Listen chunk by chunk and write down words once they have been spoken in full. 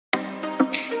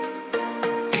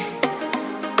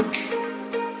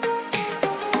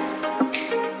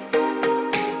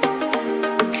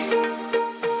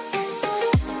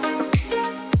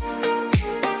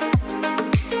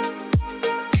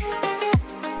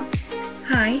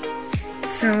Hi,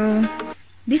 so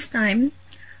this time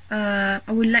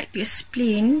I would like to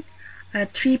explain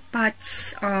three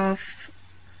parts of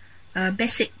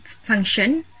basic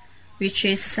function, which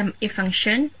is SUMIF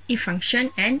function, if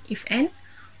function, and if-and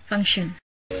function.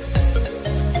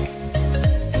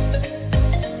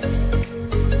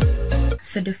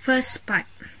 So the first part,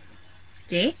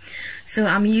 okay, so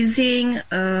I'm using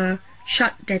a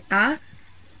short data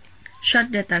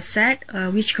set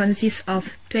which consists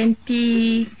of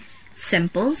 20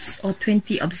 samples or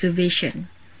 20 observation.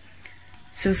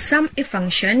 So SUMIF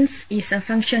functions is a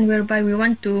function whereby we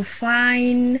want to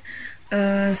find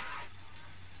total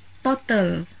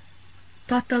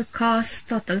cost,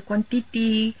 total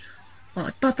quantity,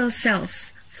 or total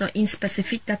sales, so in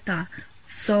specific data.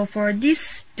 So for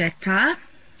this data,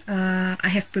 I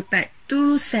have prepared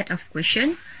two set of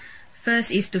questions.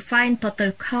 First is to find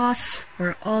total cost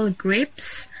for all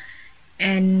grapes,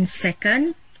 and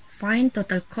second, find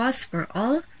total cost for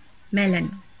all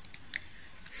melon.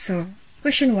 So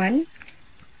question 1,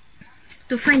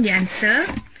 to find the answer,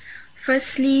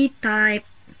 firstly type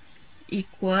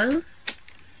equal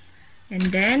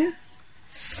and then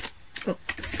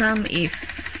SUMIF.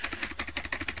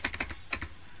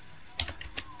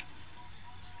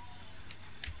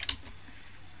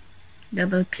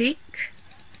 Double click.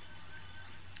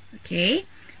 Okay,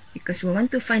 because we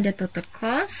want to find the total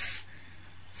cost,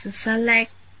 so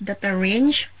select data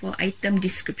range for item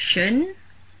description,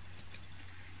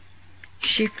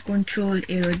 shift control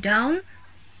arrow down,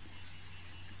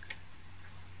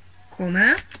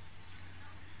 comma,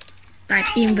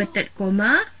 type inverted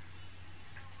comma,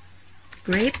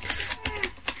 grapes,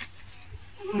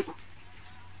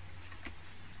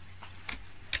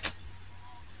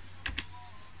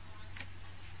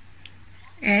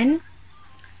 and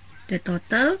the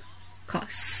total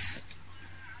cost.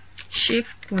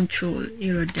 Shift control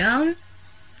arrow down,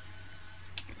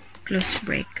 close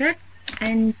bracket,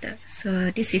 enter.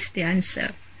 So this is the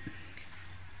answer.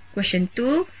 Question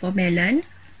 2 for melon,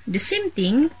 the same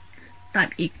thing,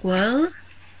 type equal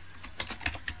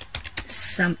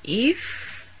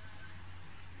SUMIF,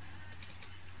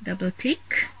 double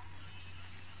click.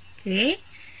 Okay,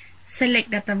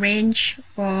 select data range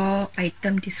for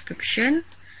item description,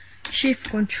 shift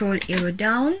control arrow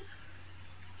down,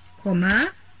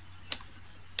 comma,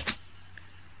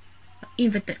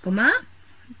 inverted comma,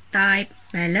 type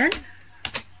melon,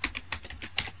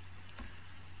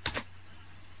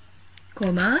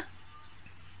 comma,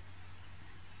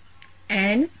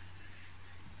 and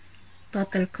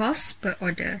total cost per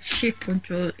order, shift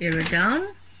control arrow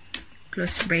down,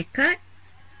 close bracket,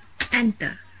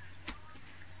 enter.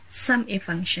 SUMIF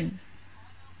function.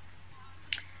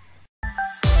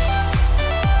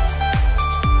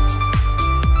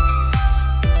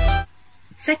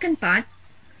 Second part,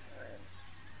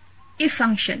 if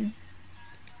function.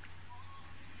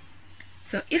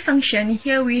 So if function,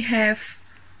 here we have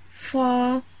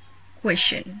 4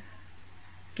 questions.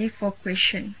 Okay, 4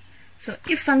 questions. So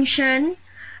if function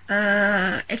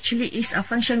actually is a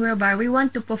function whereby we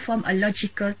want to perform a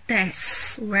logical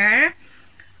test where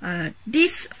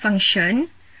this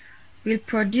function will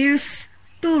produce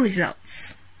 2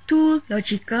 results, 2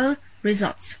 logical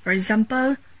results. For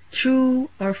example, true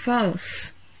or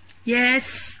false,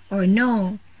 yes or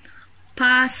no,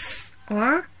 pass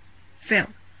or fail.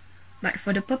 But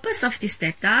for the purpose of this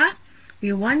data,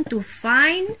 we want to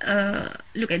find,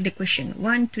 look at the question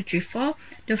 1, 2, 3, 4.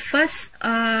 The first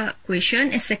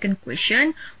question and second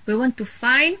question, we want to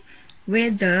find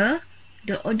whether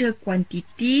the order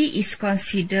quantity is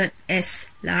considered as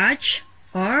large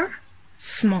or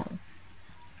small.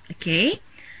 Okay,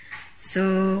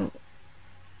 so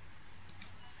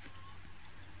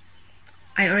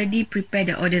I already prepared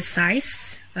the order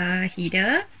size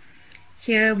header.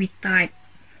 Here we type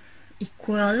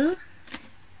equal.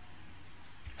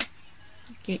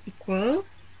 Okay, equal.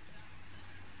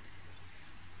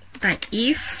 Type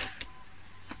if.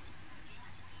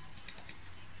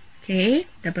 Okay,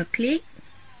 double click.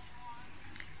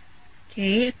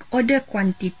 Okay, order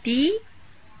quantity.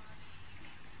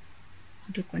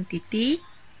 Order quantity.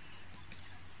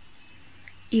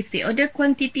 If the order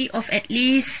quantity of at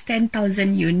least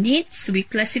 10,000 units, we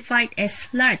classify it as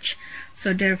large.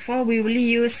 So therefore, we will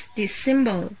use this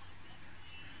symbol.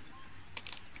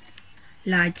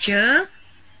 Larger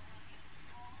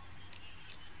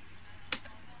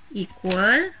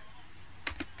equal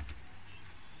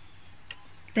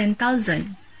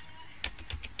 10,000.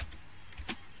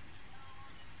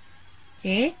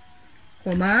 Okay,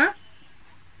 comma,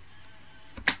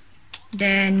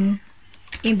 then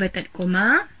inverted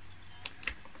comma,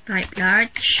 type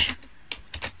large,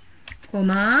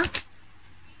 comma,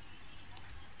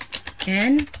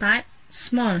 and type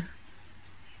small.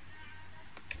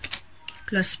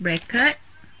 Close bracket,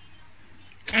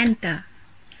 enter.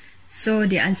 So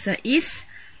the answer is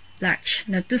large.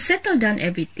 Now to settle down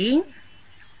everything,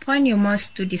 point your mouse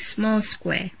to this small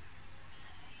square.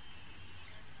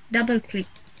 Double click.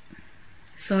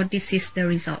 So this is the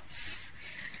results.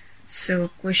 So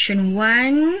question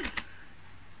 1.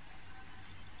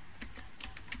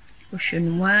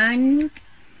 Question 1.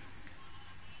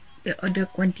 The order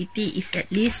quantity is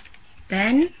at least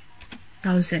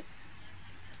 10,000.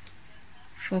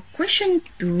 For question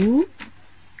 2,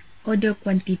 order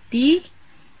quantity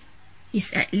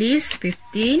is at least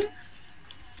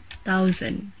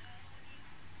 15,000.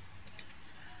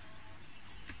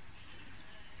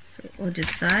 So order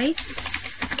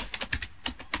size.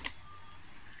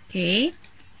 Okay.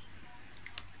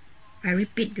 I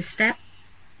repeat the step.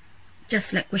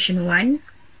 Just like question 1.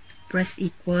 Press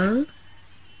equal.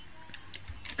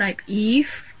 Type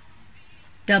if.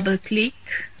 Double click.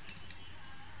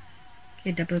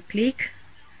 Okay, double click.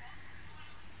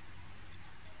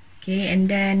 Okay, and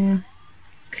then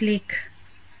click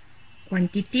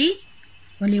quantity.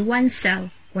 Only one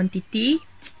cell. Quantity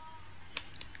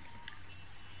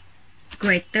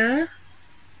greater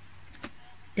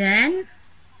than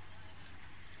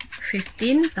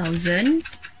 15,000,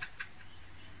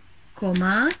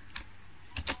 comma,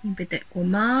 inverted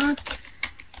comma,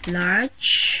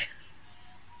 large,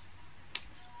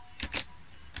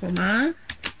 comma,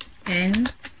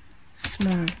 and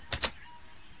small.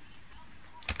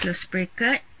 Close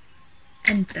bracket,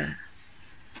 enter.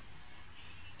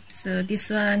 So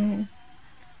this one,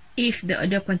 if the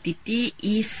order quantity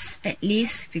is at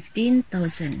least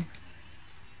 15,000.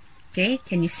 Okay,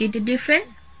 can you see the difference?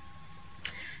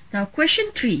 Now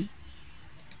question 3.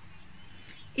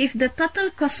 If the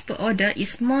total cost per order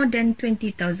is more than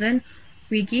 20,000,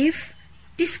 we give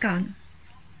discount.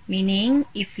 Meaning,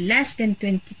 if less than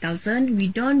 20,000, we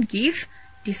don't give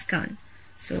discount.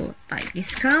 So, type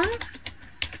discount.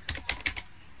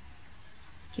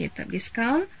 Okay, type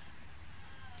discount.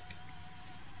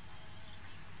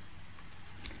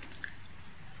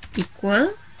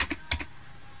 Equal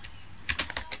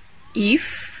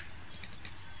if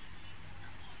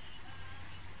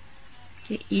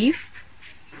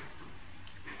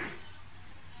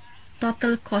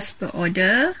total cost per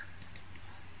order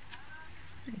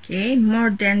more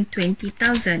than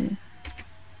 20,000,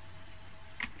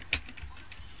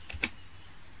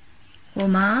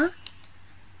 comma,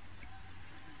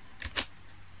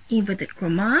 inverted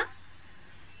comma,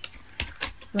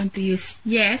 want to use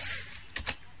yes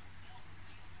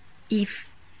if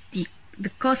the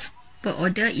cost per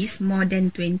order is more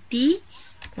than 20,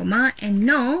 comma, and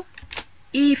no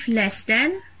if less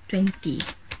than 20.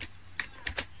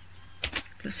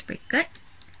 Close bracket,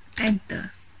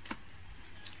 enter.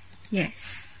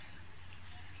 Yes.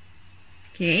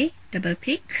 Okay, double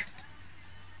click.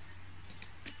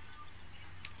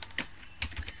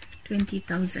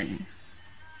 20,000.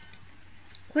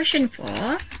 Question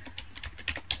 4.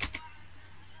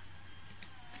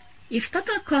 If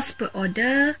total cost per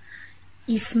order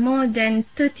is more than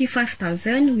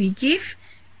 35,000, we give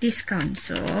discount.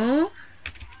 So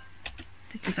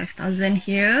 35,000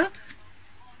 here.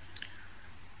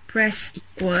 Press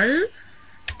equal.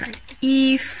 Type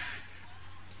if.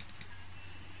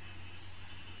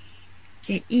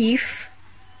 Okay, if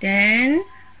then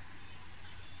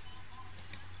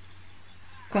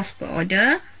cost per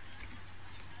order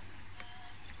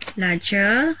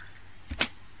larger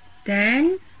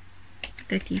than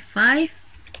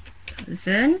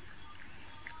 35,000,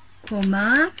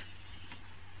 comma,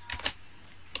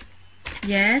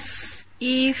 yes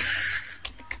if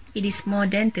it is more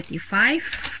than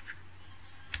 35,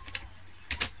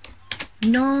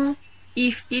 no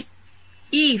if it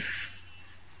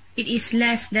is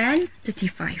less than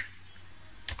 35.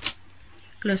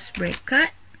 Close bracket,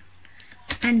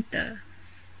 enter.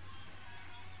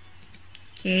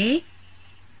 Okay,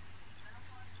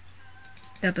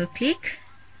 double click.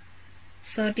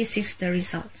 So this is the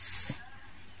results.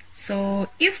 So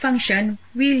if function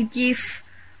will give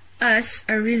us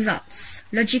a results,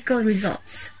 logical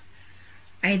results,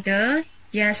 either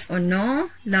yes or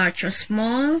no, large or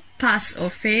small, pass or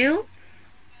fail,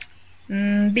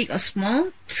 big or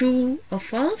small, true or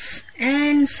false,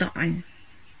 and so on.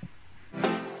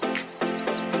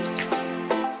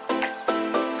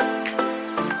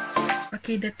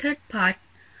 Okay, the third part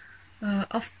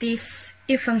of this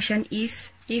if function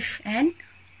is if and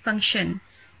function.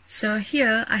 So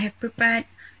here I have prepared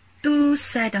two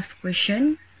set of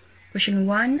question. Question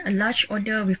 1, a large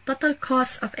order with total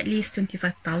cost of at least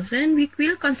 25,000. We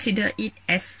will consider it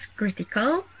as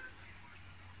critical.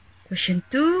 Question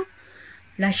 2,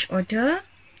 large order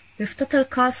with total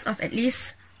cost of at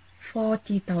least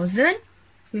 40,000.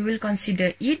 We will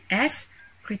consider it as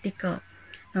critical.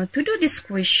 Now to do this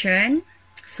question,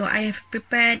 so I have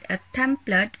prepared a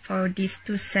template for these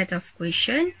two set of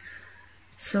question.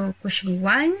 So question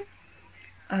 1,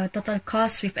 total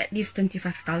cost with at least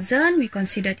 25,000, we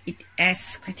considered it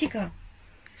as critical.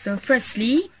 So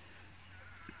firstly,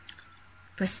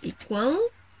 press equal,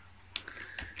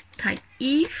 type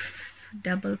if,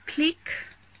 double click,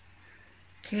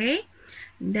 okay,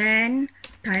 then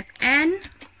type n,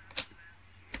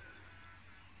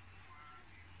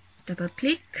 double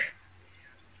click,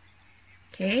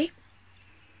 okay,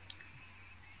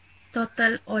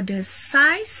 total order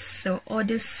size. So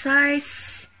order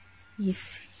size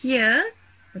is here,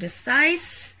 order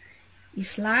size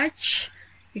is large.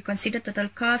 We consider total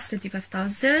cost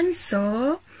 25,000,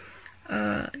 so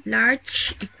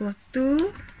large equal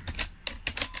to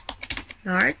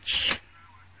large,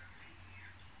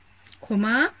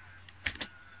 comma,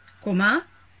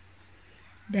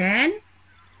 then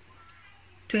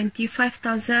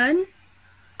 25,000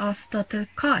 of total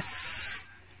costs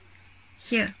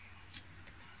here,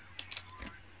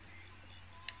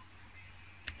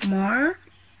 more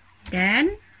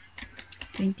than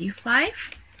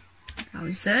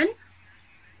 25,000,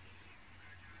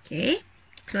 okay,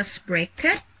 close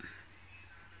bracket,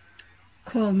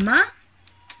 comma,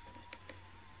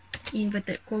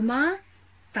 inverted comma,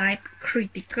 type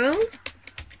critical,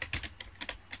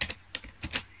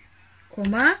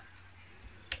 comma,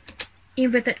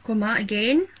 inverted comma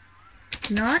again,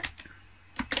 not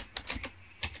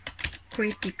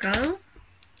critical,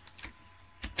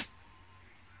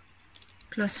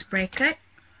 close bracket,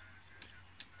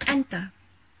 enter.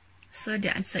 So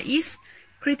the answer is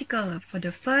critical for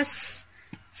the first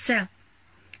cell.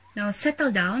 Now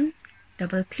settle down,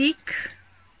 double click.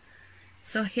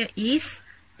 So here is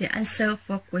the answer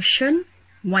for question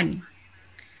 1.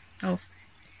 Now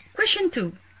question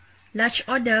 2, large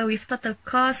order with total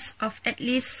cost of at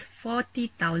least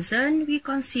 40,000, we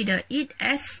consider it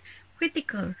as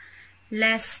critical.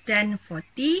 Less than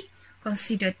 40,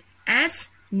 considered as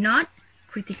not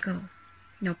critical.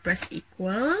 Now press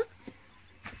equal,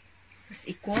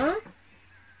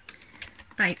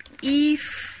 type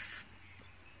if,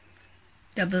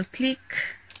 double click,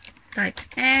 type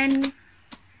n,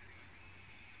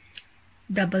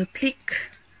 double click,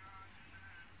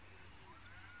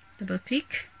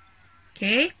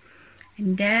 okay,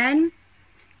 and then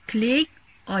click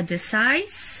order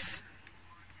size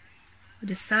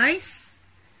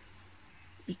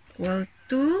equal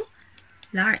to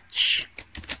large,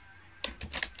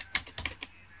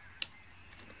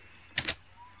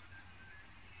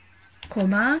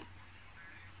 comma,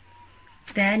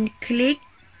 then click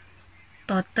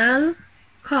total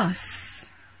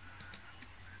cost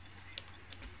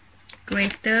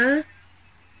greater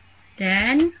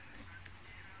than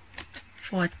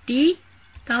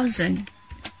 40,000,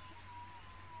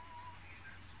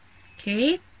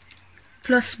 okay,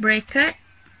 close bracket,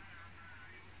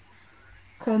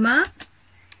 comma,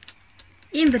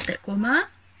 inverted comma,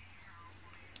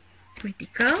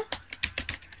 critical,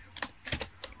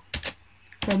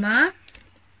 comma,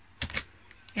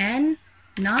 and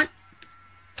not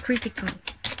critical,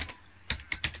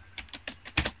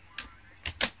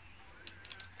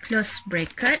 close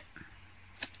bracket,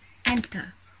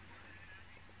 enter,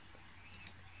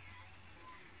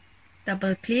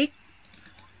 double click.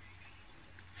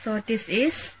 So this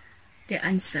is the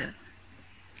answer.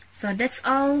 So that's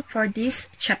all for this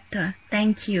chapter.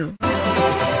 Thank you.